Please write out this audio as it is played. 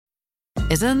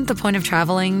Isn't the point of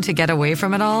traveling to get away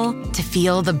from it all? To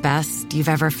feel the best you've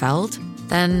ever felt?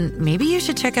 Then maybe you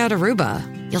should check out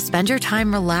Aruba. You'll spend your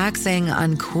time relaxing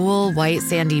on cool, white,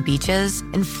 sandy beaches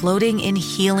and floating in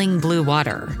healing blue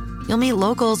water. You'll meet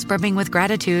locals brimming with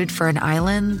gratitude for an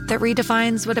island that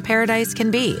redefines what a paradise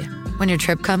can be. When your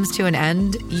trip comes to an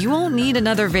end, you won't need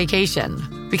another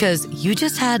vacation because you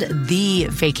just had the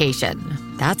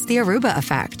vacation. That's the Aruba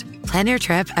effect. Plan your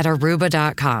trip at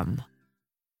Aruba.com.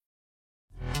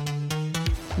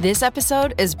 This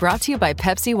episode is brought to you by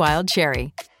Pepsi Wild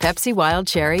Cherry. Pepsi Wild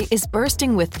Cherry is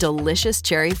bursting with delicious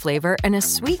cherry flavor and a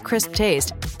sweet, crisp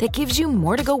taste that gives you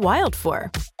more to go wild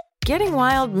for. Getting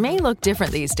wild may look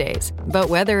different these days, but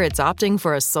whether it's opting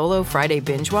for a solo Friday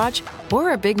binge watch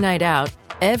or a big night out,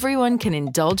 everyone can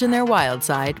indulge in their wild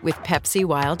side with Pepsi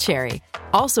Wild Cherry.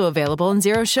 Also available in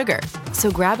Zero Sugar.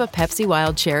 So grab a Pepsi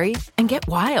Wild Cherry and get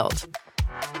wild.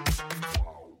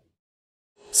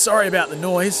 Sorry about the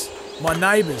noise. My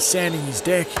neighbour's sanding his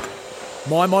deck.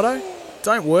 My motto?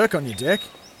 Don't work on your deck.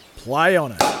 Play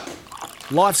on it.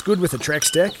 Life's good with a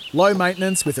Trex deck. Low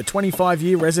maintenance with a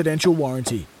 25-year residential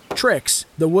warranty. Trex,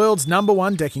 the world's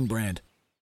 #1 decking brand.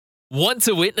 Want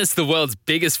to witness the world's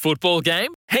biggest football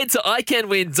game? Head to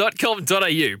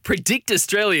iCanWin.com.au, predict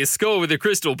Australia's score with a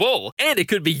crystal ball, and it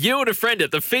could be you and a friend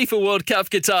at the FIFA World Cup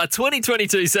Qatar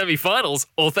 2022 semi-finals,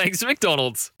 all thanks to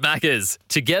McDonald's. Maccas,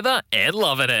 together and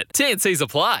loving it. TNCs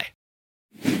apply.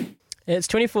 It's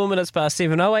 24 minutes past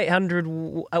 7. 0800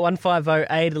 150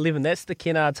 811. That's the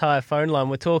Kennard Tyre phone line.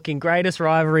 We're talking greatest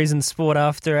rivalries in sport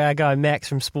after our guy Max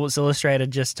from Sports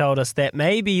Illustrated just told us that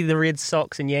maybe the Red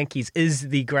Sox and Yankees is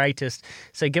the greatest.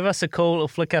 So give us a call or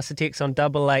flick us a text on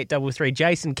 8833.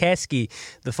 Jason Caskey,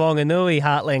 the Whanganui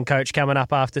Heartland coach, coming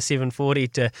up after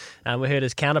 7:40. We heard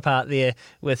his counterpart there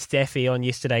with Staffy on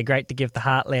yesterday. Great to give the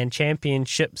Heartland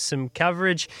Championship some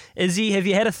coverage. Izzy, have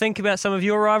you had a think about some of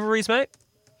your rivalries, mate?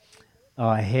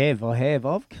 I have.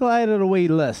 I've collated a wee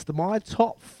list. My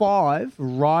top 5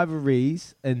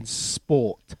 rivalries in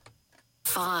sport.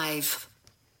 5.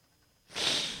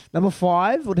 Number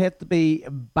 5 would have to be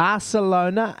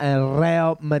Barcelona and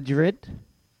Real Madrid.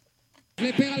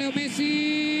 Le pega Leo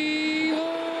Messi. Gol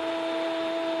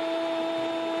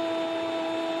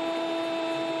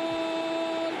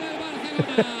del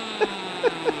Barcelona.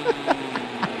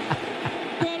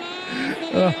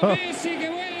 Golazo de Messi que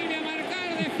vuelve a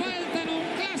marcar de falta en un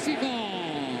clásico.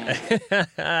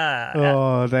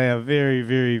 Oh, they are very,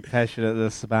 very passionate,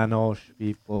 the Spanish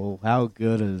people. How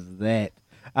good is that?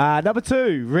 Number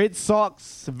 2, Red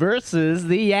Sox versus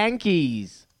the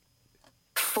Yankees.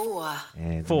 4.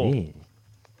 And 4. then,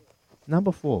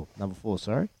 Number 4. Number 4.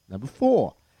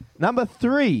 Number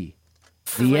 3,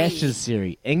 the Ashes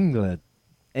series. England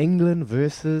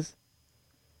versus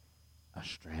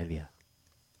Australia.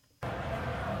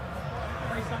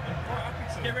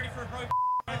 Get ready for a pro.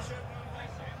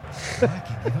 I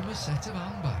can give him a set of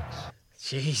handbags.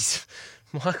 Jeez,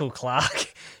 Michael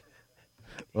Clark.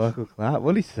 Michael Clark,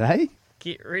 what did he say?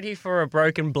 Get ready for a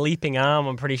broken bleeping arm,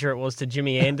 I'm pretty sure it was, to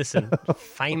Jimmy Anderson.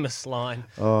 Famous line.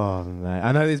 Oh, mate.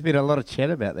 I know there's been a lot of chat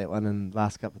about that one in the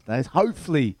last couple of days.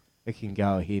 Hopefully it can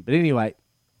go ahead. But anyway.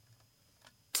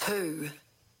 2.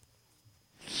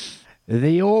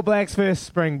 The All Blacks versus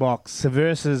Springboks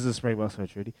versus the Springboks. Sorry,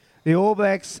 Trudy. The All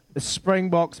Blacks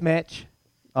Springboks match.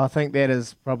 I think that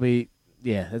is probably,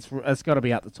 it's got to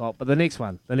be up the top. But the next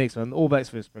one, All Blacks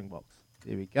versus Springboks.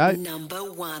 There we go.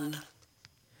 Number 1.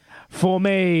 For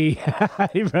me,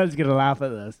 everyone's going to laugh at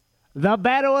this. The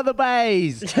Battle of the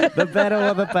Bays. The Battle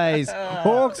of the Bays.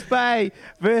 Hawke's Bay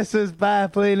versus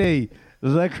Bapleney.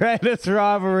 The greatest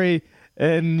rivalry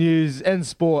in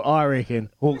sport, I reckon.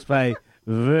 Hawke's Bay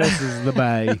versus the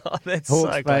Bay. Oh, that's Hawke's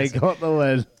so Bay classic. got the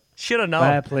win. Should have known.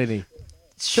 Bapleney.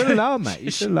 Should have known, mate. You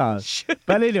should have known.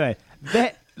 But anyway,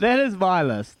 that is my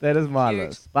list.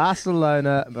 List.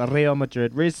 Barcelona, Real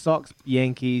Madrid, Red Sox,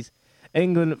 Yankees,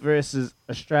 England versus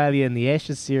Australia in the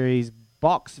Ashes series,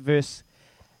 Box versus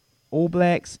All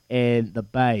Blacks, and the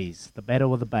Bays. The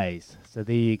Battle of the Bays. So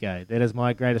there you go. That is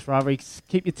my greatest rivalry.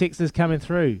 Keep your texts coming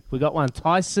through. We got one.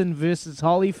 Tyson versus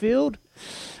Holyfield.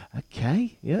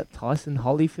 Okay, yeah, Tyson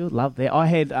Holyfield, love that. I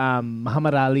had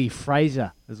Muhammad Ali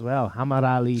Fraser as well. Muhammad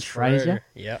Ali Fraser.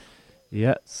 Yep.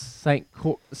 Yeah, St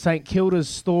Kilda's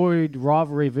storied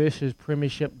rivalry versus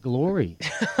Premiership glory.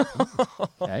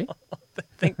 Okay.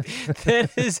 think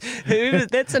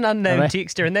that's an unnamed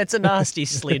texter, and that's a nasty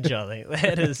sledge. I think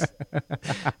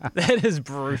that is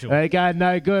brutal. They go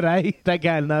no good, eh? They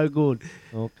go no good.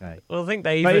 Okay. Well, I think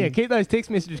they But even. yeah, keep those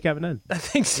text messages coming in. I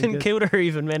think St Kilda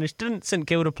even managed. Didn't St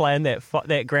Kilda play in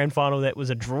that grand final that was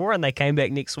a draw, and they came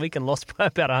back next week and lost by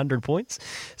about 100 points?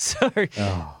 So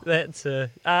that's.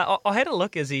 I had a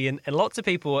look, Izzy, and lots of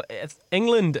people.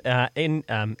 England,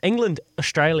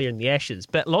 Australia in the Ashes,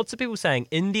 but lots of people saying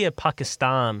India,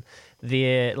 Pakistan.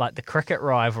 They're like the cricket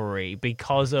rivalry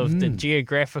because of the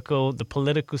geographical, the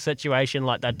political situation,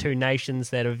 like they're two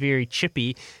nations that are very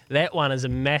chippy. That one is a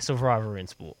massive rivalry in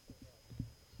sport.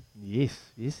 Yes,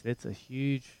 that's a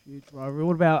huge rivalry.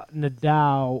 What about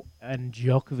Nadal and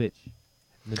Djokovic?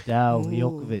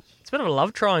 Djokovic. It's a bit of a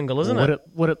love triangle, isn't it?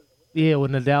 With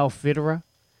Nadal Federer.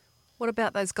 What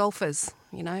about those golfers?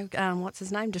 What's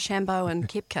his name? DeChambeau and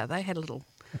Koepka. They had a little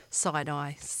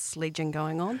side-eye sledging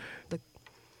going on.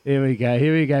 Here we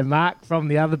go. Mark from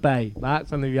the other bay.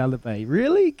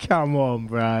 Really? Come on,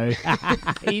 bro.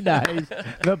 He knows.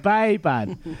 The Bay,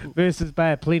 bud, versus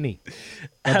Bay of Plenty.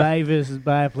 The Bay versus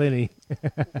Bay of Plenty.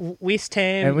 West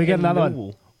Ham and we got another Millwall.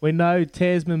 one. We know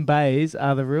Tasman Bays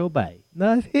are the real Bay.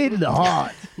 No, they're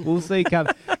not. We'll see.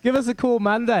 Give us a call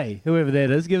Monday, whoever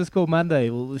that is. Give us a call Monday.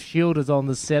 The Shield is on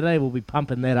this Saturday. We'll be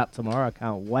pumping that up tomorrow. I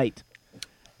can't wait.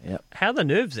 Yep. How are the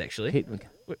nerves, actually?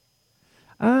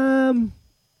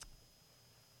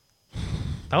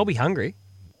 They'll be hungry.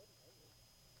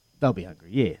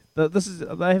 Yeah. I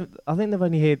think they've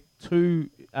only had two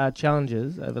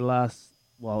challenges over the last,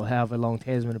 however long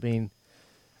Tasman have been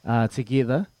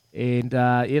together. And,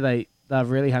 they're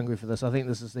really hungry for this. I think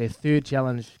this is their third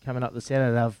challenge coming up this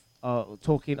Saturday. They've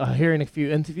hearing a few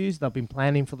interviews. They've been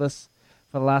planning for this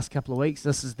for the last couple of weeks.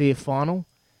 This is their final.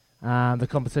 The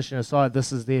competition aside,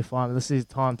 this is their final. This is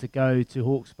time to go to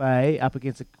Hawke's Bay up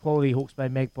against a quality Hawke's Bay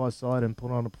Magpies side and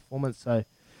put on a performance. So,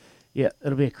 yeah,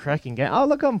 it'll be a cracking game. Oh,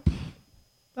 look,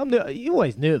 you're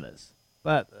always nervous,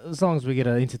 but as long as we get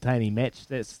an entertaining match,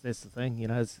 that's the thing.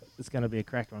 It's going to be a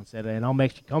cracker on Saturday, and I'm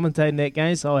actually commentating that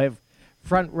game, so I'll have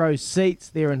front row seats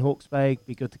there in Hawke's Bay.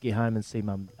 Be good to get home and see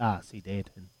Dad,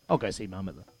 and I'll go see Mum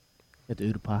at the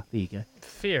Uda Park. There you go.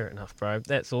 Fair enough, bro.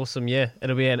 That's awesome. Yeah,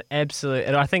 it'll be an absolute.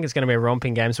 I think it's going to be a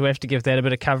romping game, so we have to give that a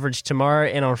bit of coverage tomorrow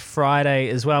and on Friday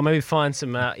as well. Maybe find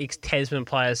some ex-Tasman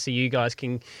players so you guys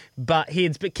can butt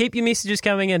heads. But keep your messages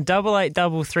coming in.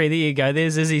 8833. There you go.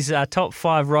 There's Izzy's top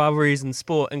 5 rivalries in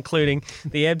sport, including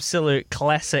the absolute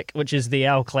classic, which is the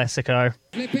El Clasico.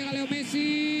 Le pega Leo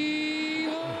Messi.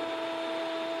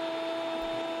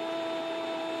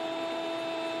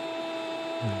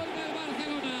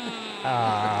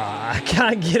 I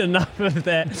can't get enough of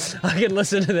that. I can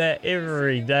listen to that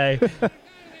every day.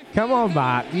 Come on,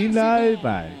 Mark. You know,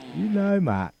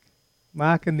 Mark.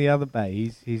 Mark in the other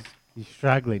bay. He's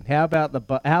struggling. How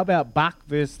about Buck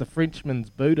versus the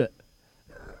Frenchman's Buddha?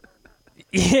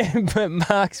 Yeah, but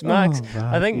Mark's.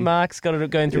 I think Mark's got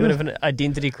going through a bit of an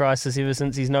identity crisis ever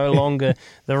since he's no longer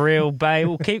the real Bay.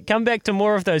 We'll come back to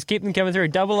more of those. Keep them coming through.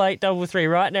 8833.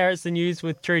 Right now it's the news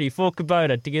with Trudy for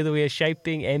Kubota. Together we are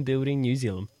shaping and building New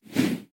Zealand.